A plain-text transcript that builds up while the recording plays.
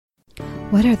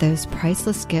What are those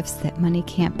priceless gifts that money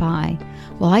can't buy?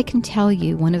 Well, I can tell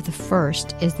you one of the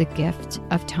first is the gift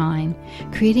of time,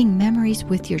 creating memories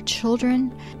with your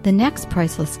children. The next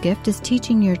priceless gift is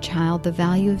teaching your child the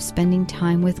value of spending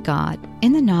time with God.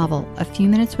 In the novel, A Few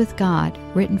Minutes with God,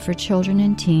 written for children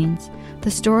and teens,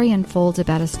 the story unfolds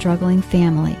about a struggling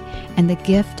family and the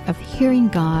gift of hearing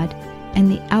God and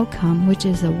the outcome, which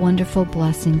is a wonderful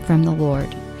blessing from the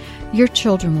Lord. Your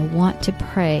children will want to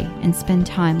pray and spend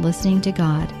time listening to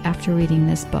God after reading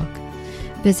this book.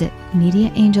 Visit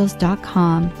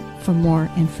MediaAngels.com for more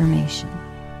information.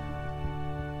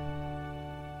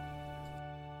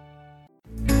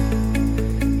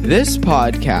 This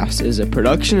podcast is a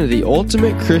production of the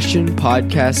Ultimate Christian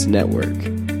Podcast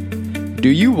Network. Do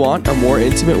you want a more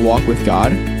intimate walk with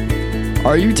God?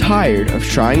 Are you tired of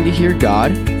trying to hear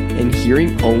God and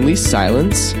hearing only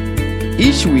silence?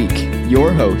 Each week,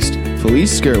 your host,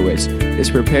 Felice Skirwitz, is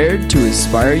prepared to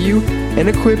inspire you and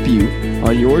equip you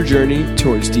on your journey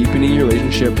towards deepening your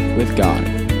relationship with God.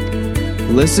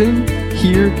 Listen,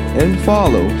 hear, and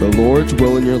follow the Lord's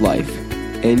will in your life,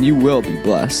 and you will be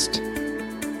blessed.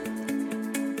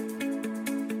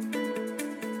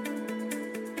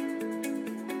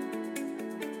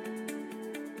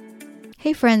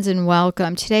 Hey friends, and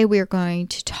welcome. Today we are going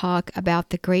to talk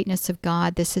about the greatness of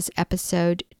God. This is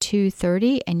episode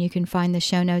 230, and you can find the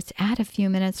show notes at A Few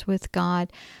Minutes with God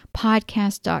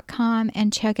podcast.com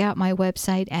and check out my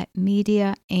website at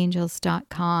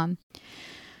mediaangels.com.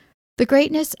 The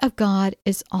greatness of God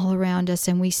is all around us,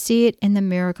 and we see it in the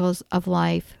miracles of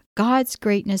life. God's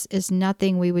greatness is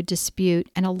nothing we would dispute,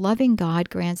 and a loving God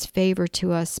grants favor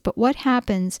to us. But what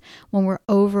happens when we're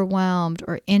overwhelmed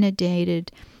or inundated?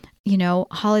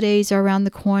 Holidays are around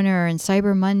the corner, and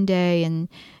Cyber Monday, and,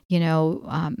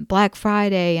 Black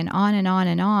Friday, and on and on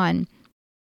and on.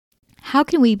 How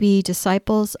can we be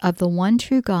disciples of the one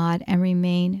true God and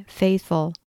remain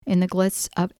faithful in the glitz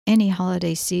of any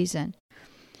holiday season?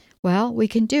 Well, we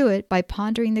can do it by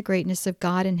pondering the greatness of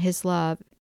God and His love.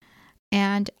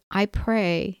 And I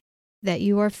pray that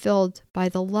you are filled by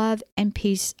the love and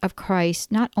peace of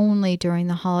Christ, not only during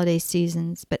the holiday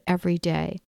seasons, but every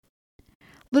day.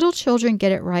 Little children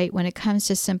get it right when it comes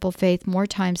to simple faith more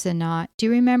times than not. Do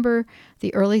you remember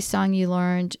the early song you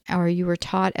learned or you were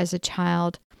taught as a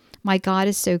child? My God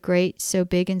is so great, so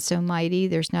big, and so mighty.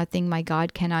 There's nothing my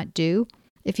God cannot do.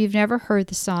 If you've never heard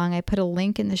the song, I put a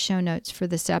link in the show notes for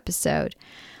this episode.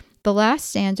 The last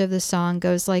stanza of the song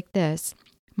goes like this.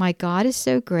 My God is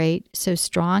so great, so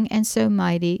strong, and so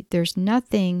mighty. There's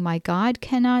nothing my God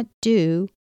cannot do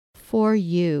for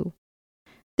you.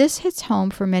 This hits home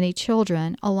for many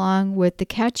children, along with the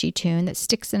catchy tune that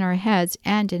sticks in our heads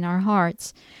and in our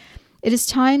hearts. It is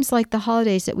times like the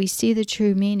holidays that we see the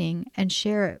true meaning and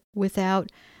share it with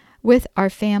our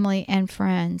family and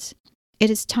friends. It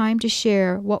is time to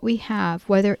share what we have,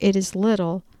 whether it is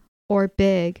little or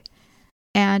big.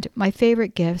 And my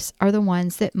favorite gifts are the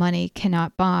ones that money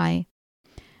cannot buy.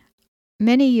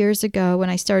 Many years ago,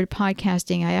 when I started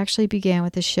podcasting, I actually began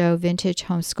with the show Vintage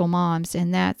Homeschool Moms,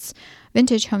 and that's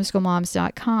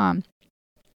vintagehomeschoolmoms.com.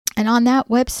 And on that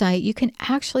website, you can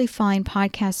actually find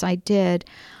podcasts I did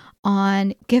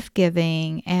on gift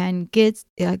giving and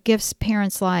gifts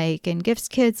parents like and gifts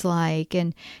kids like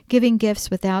and giving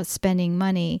gifts without spending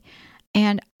money.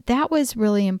 And that was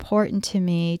really important to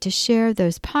me to share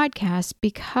those podcasts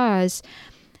because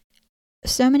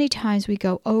so many times we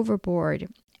go overboard.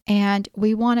 And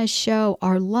we want to show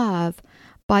our love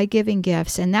by giving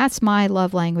gifts. And that's my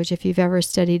love language, if you've ever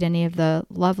studied any of the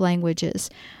love languages,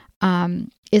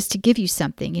 is to give you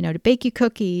something, to bake you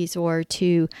cookies or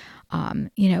to,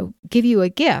 give you a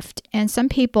gift. And some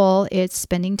people, it's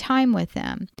spending time with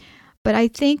them. But I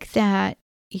think that,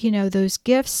 those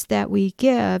gifts that we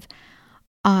give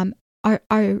are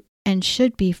and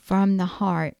should be from the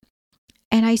heart.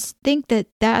 And I think that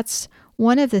that's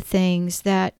one of the things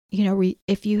that,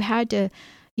 if you had to,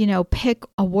 pick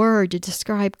a word to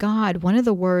describe God, one of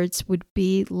the words would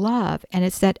be love. And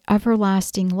it's that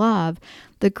everlasting love.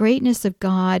 The greatness of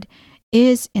God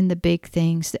is in the big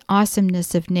things, the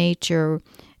awesomeness of nature,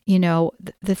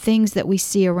 the things that we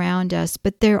see around us,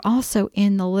 but they're also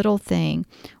in the little thing,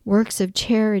 works of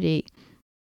charity.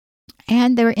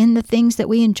 And they're in the things that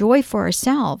we enjoy for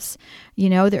ourselves.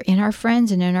 They're in our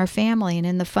friends and in our family and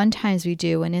in the fun times we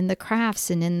do and in the crafts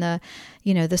and in the,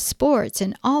 the sports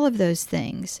and all of those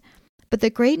things. But the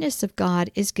greatness of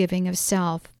God is giving of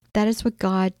self. That is what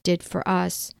God did for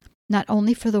us, not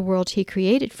only for the world He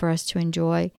created for us to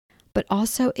enjoy, but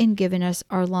also in giving us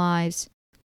our lives.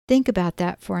 Think about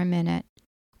that for a minute.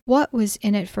 What was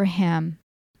in it for Him?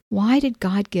 Why did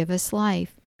God give us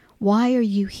life? Why are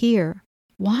you here?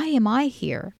 why am I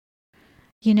here?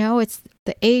 It's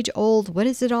the age-old, what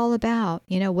is it all about?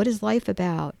 What is life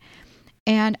about?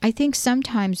 And I think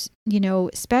sometimes,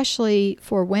 especially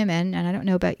for women, and I don't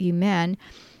know about you men,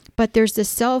 but there's this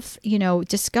self,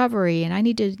 discovery, and I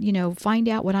need to, find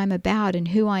out what I'm about and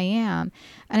who I am.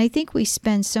 And I think we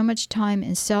spend so much time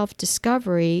in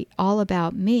self-discovery, all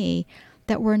about me,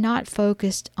 that we're not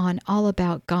focused on all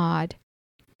about God.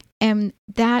 And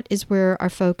that is where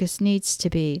our focus needs to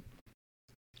be.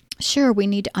 Sure, we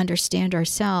need to understand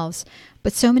ourselves,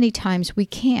 but so many times we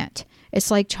can't. It's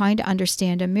like trying to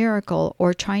understand a miracle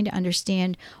or trying to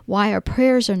understand why our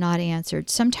prayers are not answered.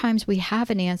 Sometimes we have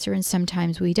an answer and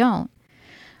sometimes we don't.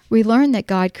 We learn that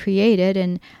God created,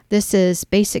 and this is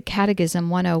Basic Catechism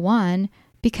 101,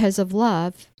 because of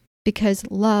love, because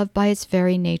love by its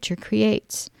very nature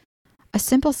creates. A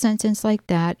simple sentence like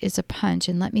that is a punch,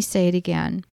 and let me say it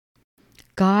again.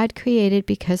 God created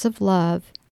because of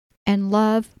love, and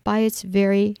love by its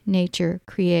very nature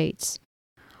creates.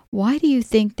 Why do you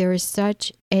think there is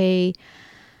such a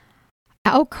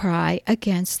outcry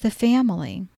against the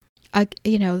family,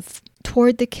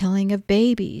 toward the killing of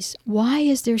babies? Why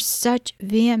is there such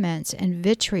vehemence and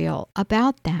vitriol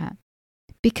about that?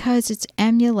 Because it's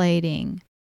emulating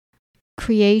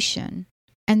creation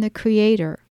and the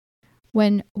Creator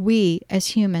when we as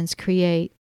humans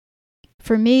create.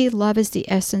 For me, love is the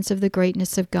essence of the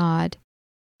greatness of God.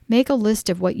 Make a list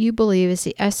of what you believe is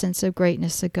the essence of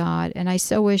greatness of God, and I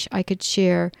so wish I could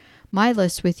share my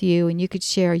list with you and you could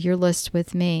share your list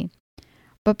with me.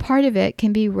 But part of it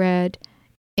can be read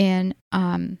in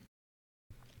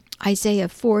Isaiah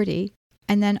 40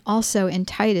 and then also in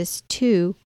Titus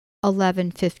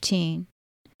 2:11-15.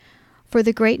 For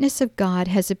the greatness of God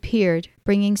has appeared,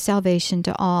 bringing salvation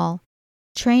to all,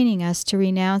 training us to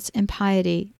renounce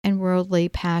impiety and worldly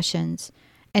passions,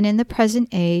 and in the present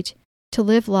age to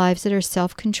live lives that are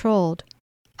self-controlled,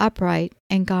 upright,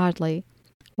 and godly,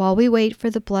 while we wait for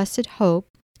the blessed hope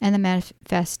and the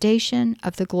manifestation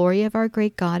of the glory of our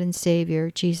great God and Savior,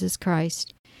 Jesus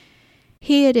Christ.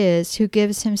 He it is who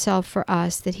gives himself for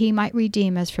us, that he might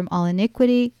redeem us from all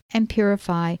iniquity and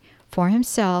purify for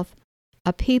himself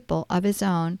a people of his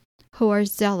own, who are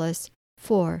zealous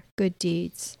for good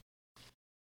deeds.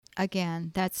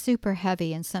 Again, that's super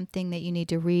heavy and something that you need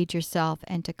to read yourself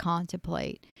and to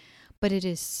contemplate. But it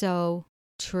is so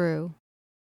true.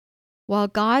 While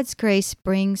God's grace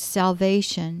brings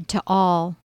salvation to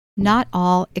all, not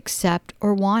all accept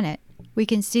or want it. We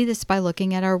can see this by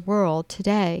looking at our world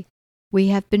today. We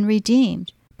have been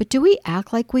redeemed, but do we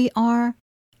act like we are?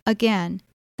 Again,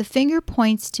 the finger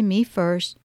points to me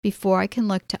first before I can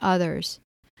look to others.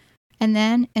 And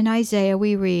then in Isaiah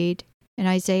we read, in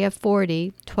Isaiah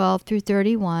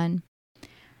 40:12-31,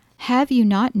 have you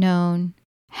not known?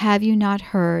 Have you not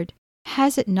heard?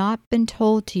 Has it not been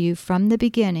told to you from the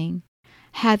beginning?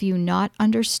 Have you not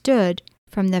understood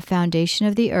from the foundation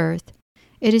of the earth?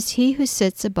 It is he who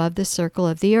sits above the circle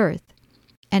of the earth,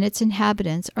 and its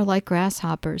inhabitants are like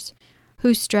grasshoppers,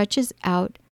 who stretches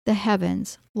out the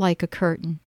heavens like a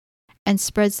curtain, and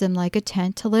spreads them like a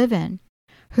tent to live in,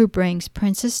 who brings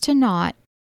princes to naught,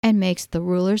 and makes the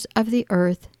rulers of the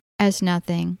earth as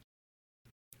nothing.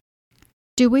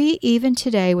 Do we even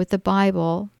today with the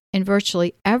Bible, in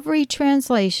virtually every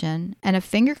translation and a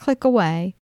finger click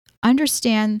away,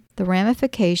 understand the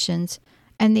ramifications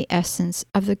and the essence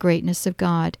of the greatness of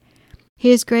God?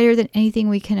 He is greater than anything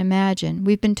we can imagine.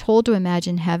 We've been told to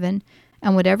imagine heaven,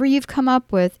 and whatever you've come up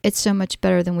with, it's so much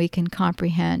better than we can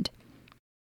comprehend.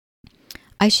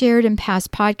 I shared in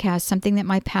past podcasts something that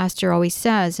my pastor always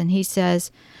says, and he says,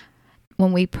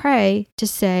 when we pray, to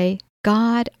say,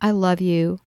 God, I love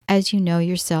you as you know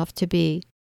yourself to be.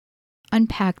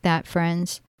 Unpack that,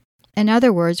 friends. In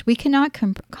other words, we cannot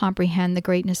comprehend the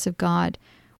greatness of God,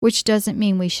 which doesn't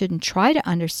mean we shouldn't try to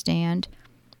understand,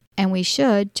 and we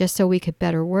should, just so we could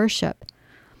better worship.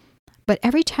 But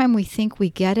every time we think we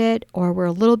get it, or we're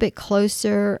a little bit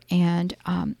closer, and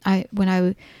when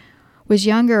I was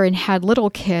younger and had little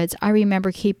kids, I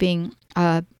remember keeping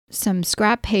some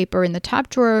scrap paper in the top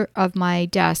drawer of my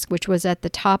desk, which was at the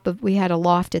top of, we had a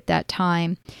loft at that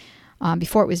time,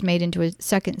 before it was made into a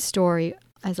second story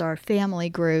as our family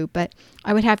grew. But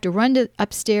I would have to run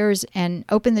upstairs and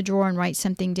open the drawer and write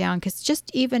something down, because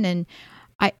just even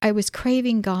I was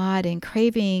craving God and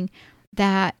craving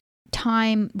that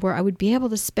time where I would be able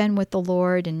to spend with the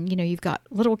Lord. And, you've got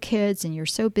little kids and you're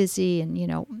so busy and,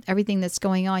 everything that's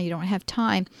going on, you don't have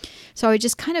time. So I would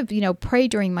just kind of, pray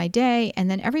during my day.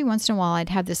 And then every once in a while I'd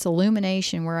have this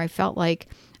illumination where I felt like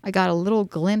I got a little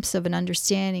glimpse of an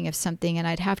understanding of something, and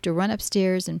I'd have to run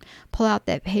upstairs and pull out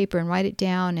that paper and write it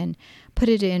down and put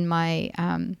it in my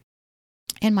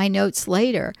in my notes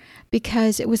later,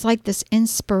 because it was like this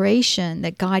inspiration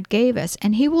that God gave us,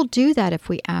 and He will do that if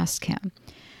we ask Him.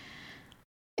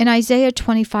 In Isaiah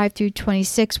 25 through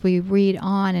 26, we read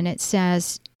on, and it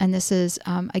says, and this is,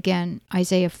 again,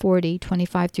 Isaiah 40,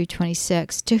 25 through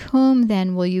 26, "To whom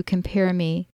then will you compare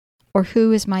me? Or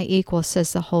who is my equal,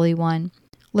 says the Holy One?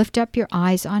 Lift up your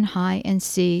eyes on high and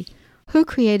see. Who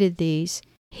created these?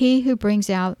 He who brings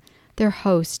out their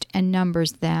host and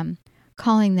numbers them,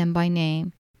 calling them by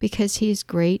name, because He is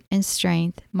great in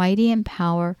strength, mighty in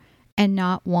power, and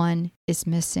not one is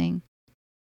missing."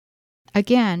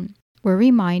 Again, we're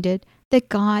reminded that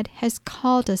God has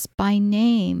called us by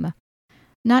name.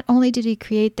 Not only did He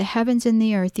create the heavens and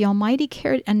the earth, the Almighty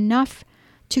cared enough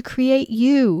to create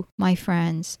you, my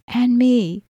friends, and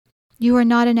me. You are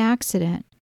not an accident.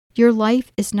 Your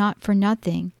life is not for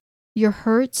nothing. Your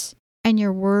hurts and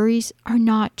your worries are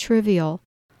not trivial.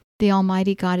 The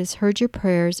Almighty God has heard your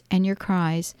prayers and your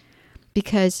cries,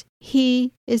 because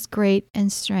He is great in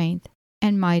strength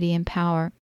and mighty in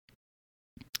power.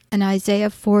 And Isaiah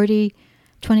 40,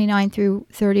 29 through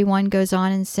 31 goes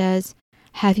on and says,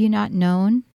 "Have you not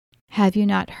known? Have you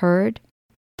not heard?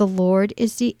 The Lord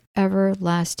is the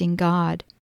everlasting God,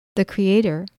 the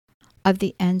Creator of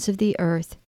the ends of the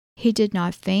earth. He did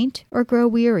not faint or grow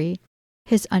weary.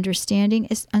 His understanding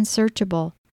is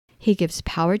unsearchable. He gives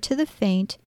power to the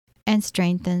faint and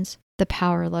strengthens the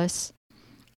powerless.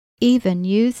 Even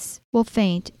youths will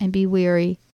faint and be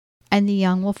weary, and the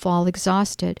young will fall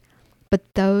exhausted.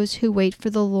 But those who wait for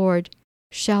the Lord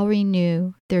shall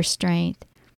renew their strength.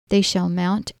 They shall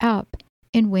mount up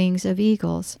in wings of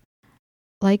eagles.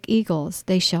 Like eagles,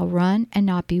 they shall run and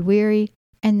not be weary,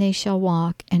 and they shall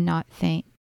walk and not faint."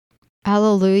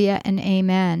 Alleluia and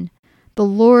amen. The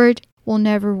Lord will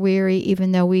never weary,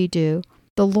 even though we do.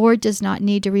 The Lord does not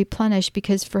need to replenish,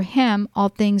 because for Him all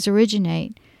things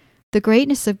originate. The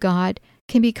greatness of God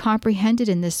can be comprehended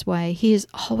in this way. He is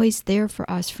always there for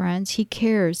us, friends. He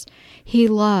cares. He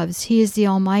loves. He is the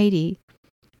Almighty.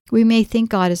 We may think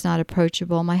God is not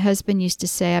approachable. My husband used to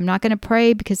say, "I'm not going to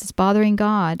pray because it's bothering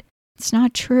God." It's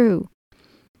not true.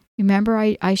 Remember,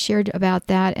 I shared about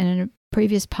that in a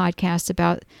previous podcast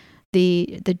about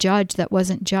the judge that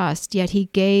wasn't just, yet he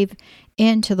gave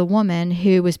in to the woman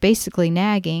who was basically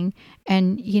nagging.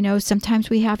 And, sometimes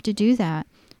we have to do that.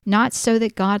 Not so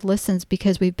that God listens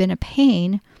because we've been a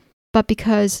pain, but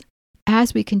because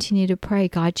as we continue to pray,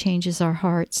 God changes our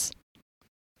hearts.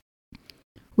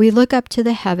 We look up to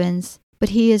the heavens, but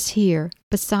He is here,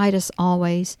 beside us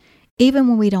always, even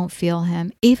when we don't feel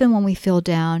Him, even when we feel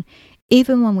down,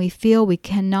 even when we feel we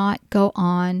cannot go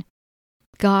on.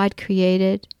 God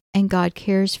created, and God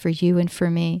cares for you and for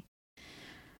me.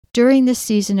 During this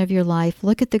season of your life,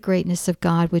 look at the greatness of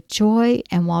God with joy,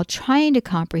 and while trying to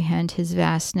comprehend His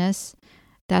vastness.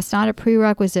 That's not a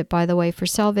prerequisite, by the way, for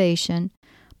salvation,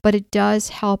 but it does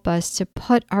help us to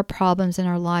put our problems in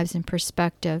our lives in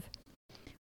perspective.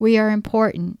 We are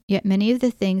important, yet many of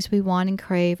the things we want and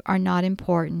crave are not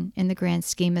important in the grand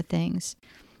scheme of things.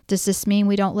 Does this mean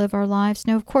we don't live our lives?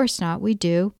 No, of course not. We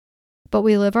do. But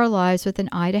we live our lives with an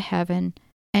eye to heaven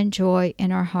and joy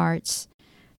in our hearts.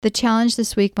 The challenge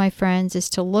this week, my friends, is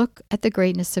to look at the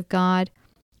greatness of God,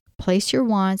 place your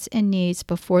wants and needs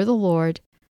before the Lord,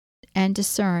 and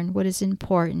discern what is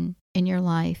important in your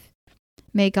life.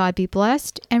 May God be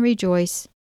blessed and rejoice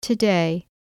today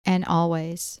and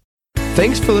always.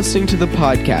 Thanks for listening to the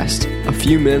podcast, A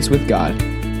Few Minutes with God.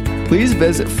 Please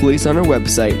visit Felice on our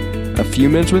website,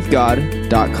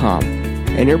 afewminuteswithgod.com,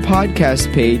 and your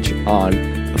podcast page on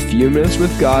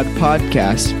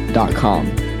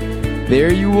afewminuteswithgodpodcast.com.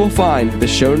 There you will find the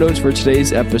show notes for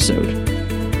today's episode.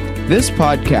 This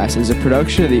podcast is a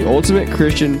production of the Ultimate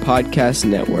Christian Podcast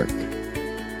Network.